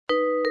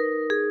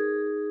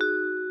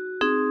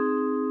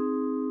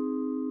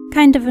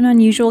Kind of an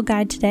unusual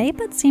guide today,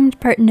 but seemed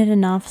pertinent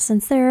enough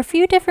since there are a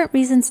few different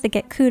reasons to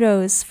get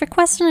kudos for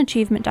quest and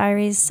achievement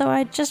diaries, so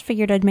I just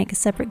figured I'd make a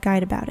separate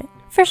guide about it.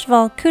 First of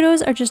all,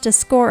 kudos are just a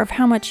score of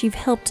how much you've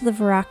helped the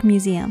Varrock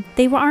Museum.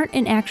 They aren't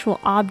an actual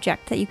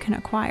object that you can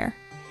acquire.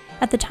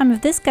 At the time of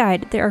this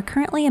guide, there are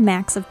currently a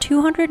max of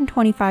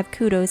 225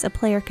 kudos a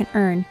player can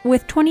earn,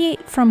 with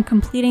 28 from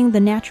completing the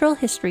Natural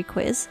History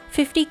Quiz,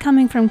 50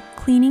 coming from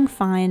cleaning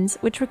finds,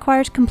 which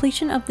requires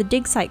completion of the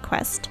Dig Site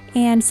quest,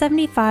 and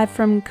 75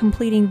 from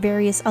completing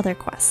various other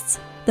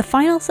quests. The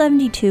final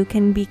 72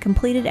 can be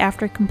completed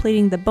after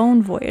completing the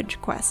Bone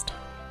Voyage quest.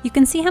 You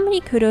can see how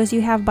many kudos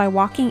you have by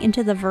walking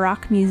into the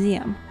Varrock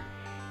Museum.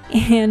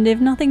 And if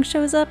nothing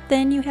shows up,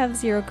 then you have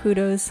 0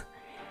 kudos.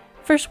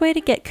 First way to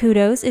get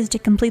kudos is to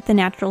complete the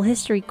Natural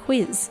History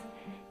Quiz.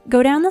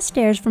 Go down the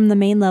stairs from the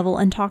main level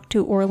and talk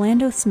to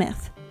Orlando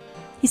Smith.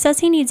 He says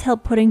he needs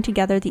help putting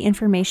together the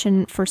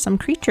information for some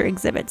creature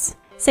exhibits.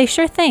 Say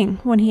sure thing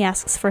when he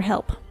asks for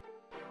help.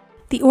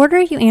 The order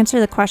you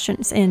answer the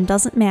questions in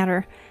doesn't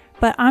matter,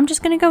 but I'm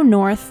just going to go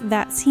north.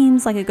 That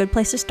seems like a good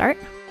place to start.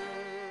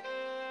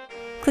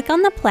 Click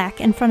on the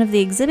plaque in front of the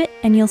exhibit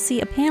and you'll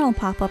see a panel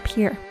pop up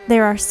here.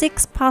 There are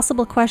 6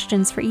 possible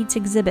questions for each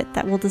exhibit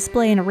that will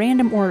display in a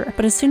random order,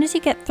 but as soon as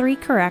you get 3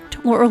 correct,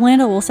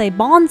 Orlando will say,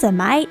 "Bonza,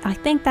 mate, I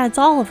think that's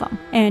all of them,"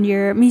 and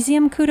your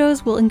museum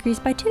kudos will increase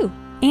by 2.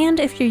 And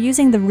if you're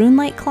using the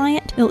RuneLight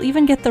client, you'll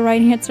even get the right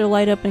answer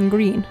light up in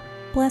green.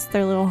 Bless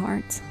their little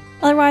hearts.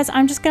 Otherwise,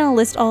 I'm just going to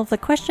list all of the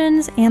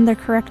questions and their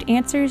correct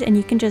answers, and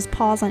you can just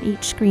pause on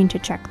each screen to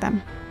check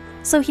them.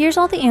 So here's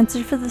all the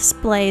answers for the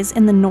displays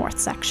in the north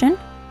section.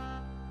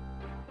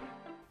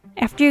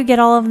 After you get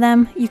all of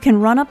them, you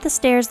can run up the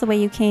stairs the way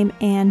you came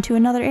and to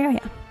another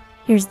area.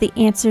 Here's the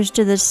answers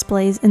to the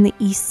displays in the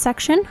east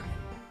section.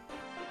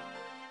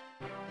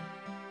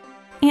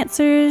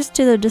 Answers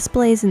to the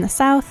displays in the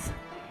south.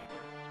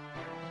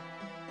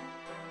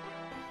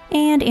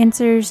 And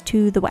answers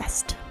to the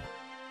west.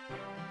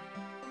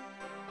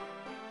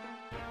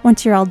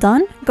 Once you're all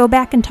done, go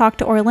back and talk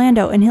to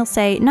Orlando and he'll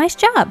say, "Nice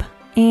job!"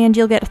 And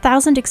you'll get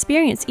 1,000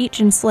 experience each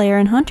in Slayer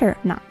and Hunter.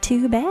 Not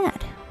too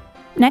bad.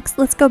 Next,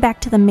 let's go back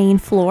to the main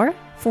floor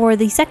for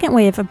the second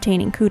way of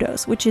obtaining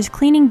kudos, which is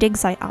cleaning dig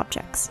site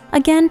objects.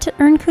 Again, to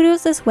earn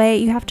kudos this way,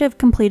 you have to have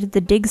completed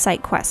the Dig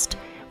Site quest,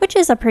 which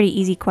is a pretty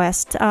easy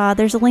quest.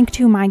 There's a link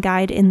to my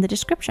guide in the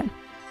description.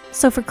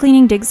 So for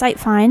cleaning dig site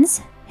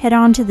finds, head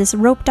on to this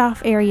roped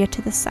off area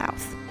to the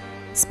south.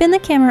 Spin the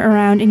camera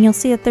around and you'll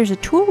see that there's a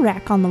tool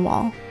rack on the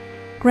wall.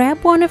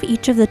 Grab one of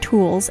each of the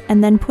tools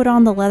and then put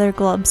on the leather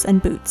gloves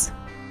and boots.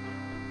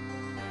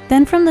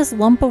 Then from this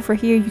lump over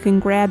here, you can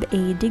grab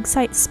a dig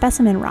site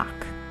specimen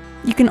rock.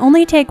 You can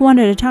only take one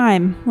at a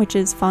time, which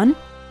is fun.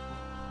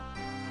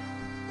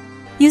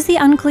 Use the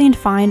Uncleaned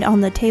find on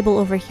the table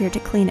over here to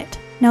clean it.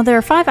 Now there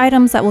are 5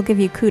 items that will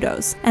give you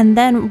kudos, and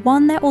then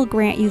one that will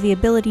grant you the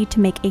ability to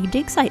make a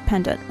dig site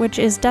pendant, which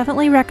is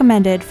definitely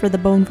recommended for the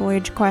Bone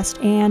Voyage quest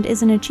and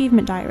is an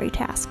achievement diary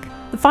task.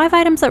 The 5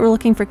 items that we're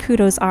looking for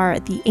kudos are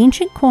the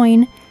ancient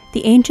coin,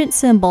 the ancient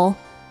symbol,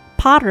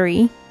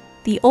 pottery,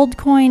 the old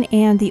coin,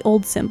 and the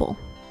old symbol.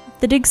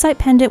 The dig site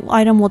pendant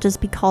item will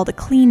just be called a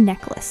clean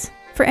necklace.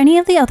 For any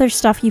of the other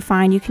stuff you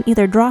find, you can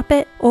either drop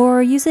it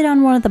or use it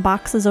on one of the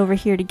boxes over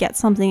here to get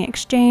something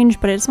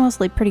exchanged, but it's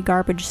mostly pretty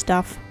garbage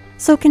stuff.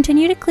 So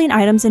continue to clean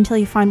items until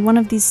you find one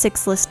of these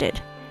 6 listed.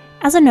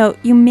 As a note,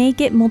 you may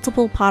get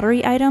multiple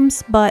pottery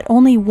items, but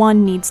only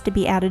one needs to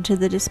be added to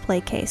the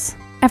display case.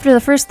 After the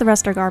first, the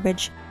rest are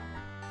garbage.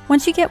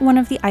 Once you get one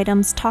of the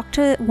items, talk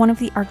to one of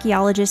the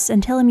archaeologists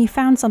and tell him you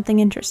found something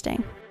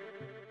interesting.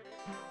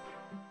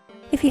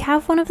 If you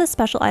have one of the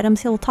special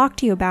items, he'll talk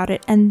to you about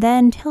it and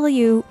then tell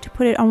you to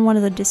put it on one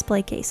of the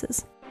display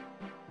cases.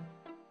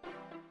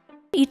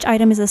 Each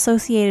item is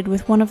associated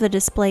with one of the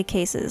display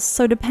cases,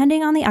 so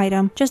depending on the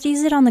item, just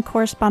use it on the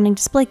corresponding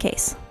display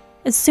case.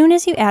 As soon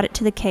as you add it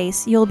to the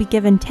case, you'll be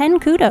given 10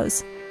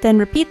 kudos. Then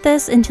repeat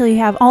this until you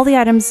have all the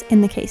items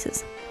in the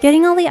cases.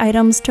 Getting all the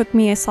items took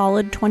me a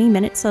solid 20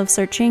 minutes of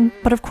searching,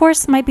 but of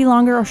course might be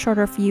longer or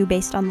shorter for you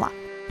based on luck.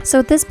 So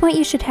at this point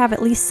you should have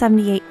at least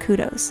 78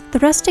 kudos. The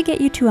rest to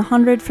get you to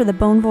 100 for the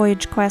Bone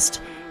Voyage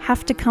quest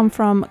have to come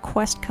from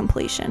quest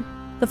completion.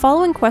 The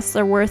following quests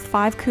are worth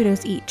 5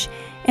 kudos each,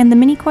 and the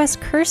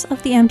mini-quest Curse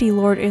of the Empty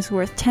Lord is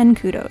worth 10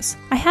 kudos.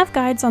 I have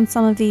guides on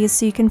some of these,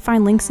 so you can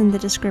find links in the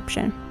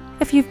description.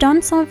 If you've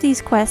done some of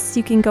these quests,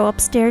 you can go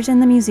upstairs in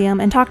the museum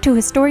and talk to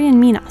historian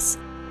Minas.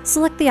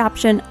 Select the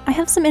option, "I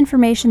have some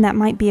information that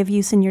might be of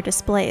use in your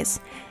displays,"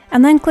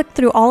 and then click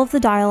through all of the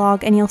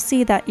dialogue and you'll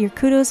see that your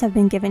kudos have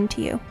been given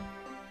to you.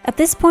 At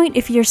this point,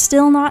 if you're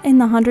still not in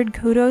the 100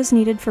 kudos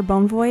needed for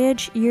Bone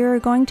Voyage, you're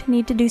going to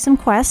need to do some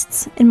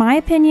quests. In my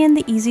opinion,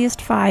 the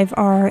easiest 5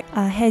 are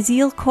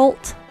Hazeel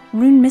Cult,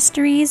 Rune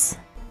Mysteries,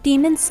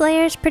 Demon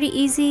Slayer's pretty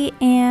easy,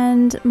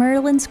 and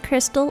Merlin's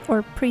Crystal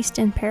or Priest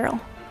in Peril.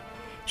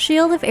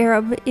 Shield of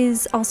Arab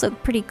is also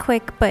pretty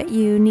quick, but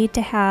you need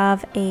to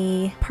have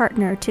a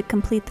partner to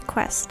complete the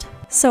quest.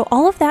 So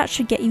all of that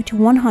should get you to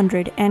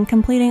 100, and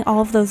completing all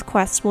of those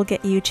quests will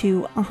get you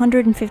to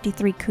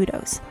 153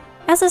 kudos.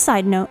 As a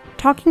side note,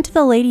 talking to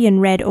the lady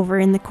in red over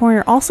in the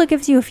corner also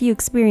gives you a few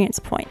experience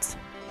points.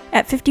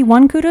 At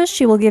 51 kudos,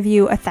 she will give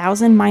you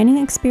 1,000 mining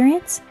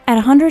experience. At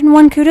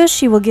 101 kudos,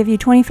 she will give you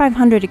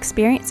 2,500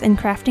 experience in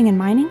crafting and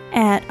mining.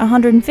 At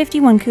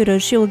 151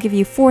 kudos, she will give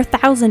you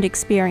 4,000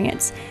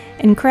 experience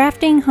in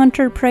crafting,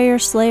 hunter, prayer,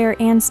 slayer,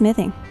 and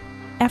smithing.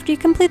 After you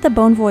complete the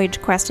Bone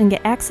Voyage quest and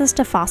get access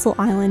to Fossil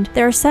Island,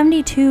 there are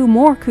 72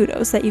 more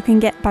kudos that you can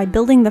get by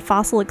building the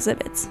fossil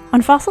exhibits.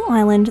 On Fossil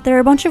Island, there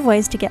are a bunch of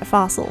ways to get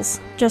fossils,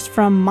 just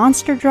from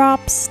monster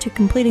drops, to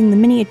completing the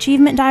mini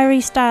achievement diary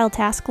style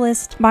task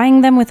list,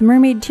 buying them with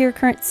mermaid tier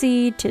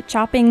currency, to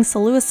chopping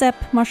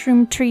Saluacep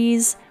mushroom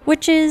trees,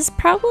 which is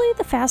probably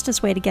the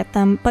fastest way to get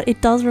them, but it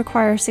does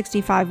require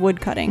 65 wood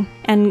cutting,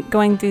 and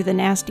going through the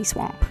nasty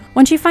swamp.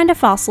 Once you find a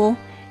fossil,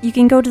 you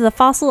can go to the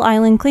Fossil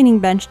Island cleaning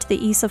bench to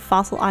the east of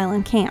Fossil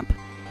Island Camp.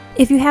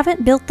 If you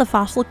haven't built the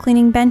fossil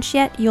cleaning bench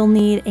yet, you'll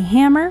need a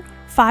hammer,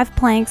 5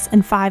 planks,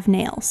 and 5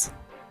 nails.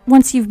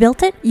 Once you've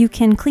built it, you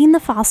can clean the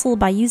fossil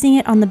by using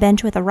it on the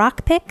bench with a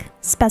rock pick,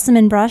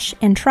 specimen brush,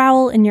 and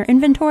trowel in your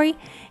inventory,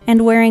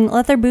 and wearing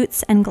leather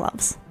boots and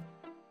gloves.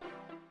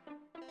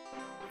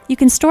 You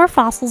can store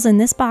fossils in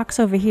this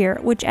box over here,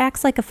 which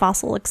acts like a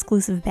fossil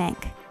exclusive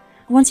bank.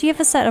 Once you have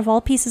a set of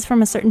all pieces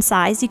from a certain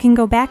size, you can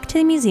go back to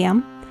the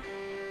museum,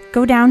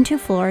 go down 2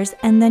 floors,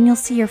 and then you'll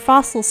see your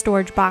fossil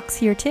storage box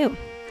here too.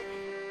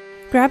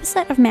 Grab a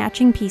set of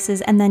matching pieces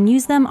and then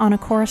use them on a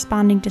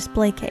corresponding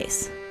display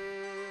case.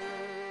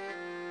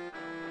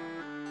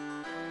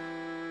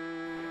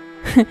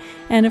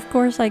 And of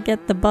course I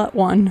get the butt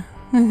one.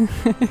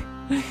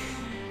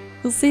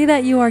 You'll see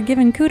that you are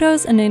given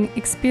kudos and an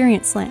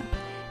experience lamp.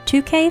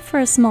 2k for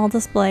a small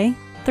display,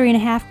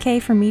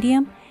 3.5k for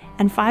medium,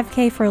 and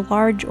 5k for a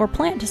large or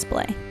plant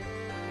display.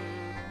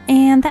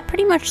 And that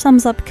pretty much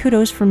sums up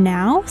kudos for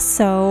now,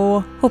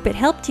 so hope it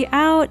helped you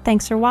out,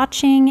 thanks for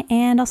watching,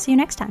 and I'll see you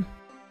next time.